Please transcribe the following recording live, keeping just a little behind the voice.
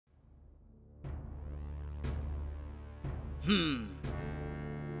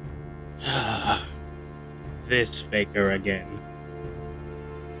This faker again.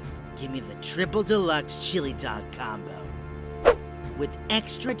 Give me the triple deluxe chili dog combo with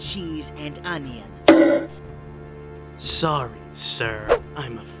extra cheese and onion. Sorry, sir.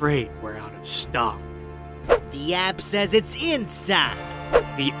 I'm afraid we're out of stock. The app says it's in stock.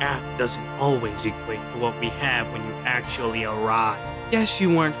 The app doesn't always equate to what we have when you actually arrive. Guess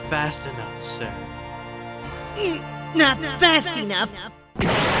you weren't fast enough, sir. Not fast enough.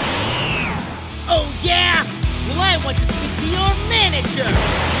 Oh yeah? Well, I want to speak to your manager.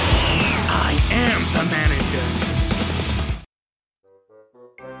 I am the manager.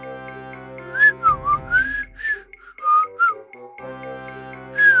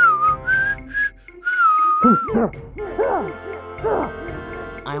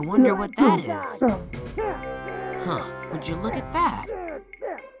 I wonder what that is. Huh, would you look at that?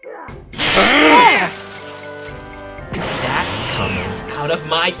 That's coming out of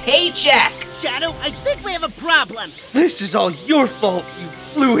my paycheck! Shadow, I think we have a problem. This is all your fault, you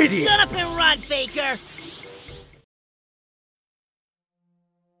blue idiot! Shut up and run, Faker!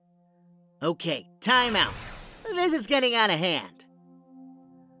 Okay, time out. This is getting out of hand.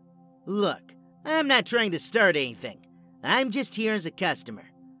 Look, I'm not trying to start anything. I'm just here as a customer.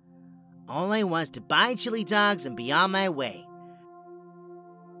 All I want is to buy chili dogs and be on my way.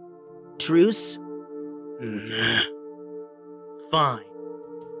 Truce? Fine.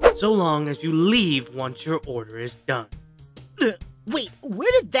 So long as you leave once your order is done. Wait, where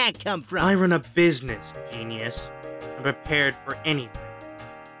did that come from? I run a business, genius. I'm prepared for anything.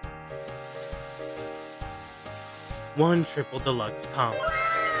 1 triple deluxe combo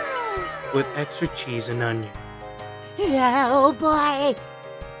with extra cheese and onion. Oh boy!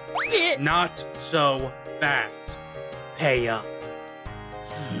 Not so fast. Pay up.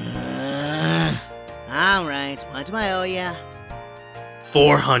 Alright, what do I owe ya?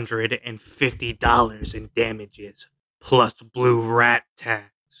 $450 in damages, plus blue rat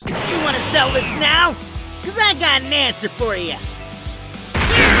tax. You wanna sell this now? Cause I got an answer for you.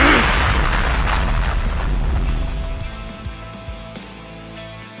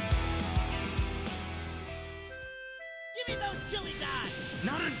 Give me those chili dogs!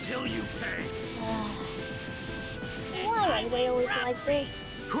 Not until you pay. Why are they always like this?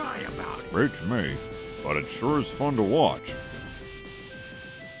 Cry about it. Great to me, but it sure is fun to watch.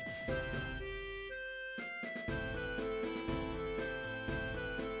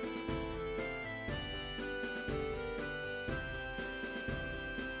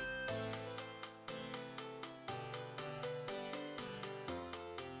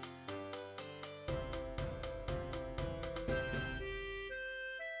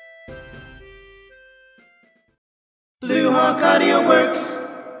 Blue Hawk Audio Works.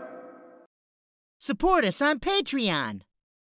 Support us on Patreon.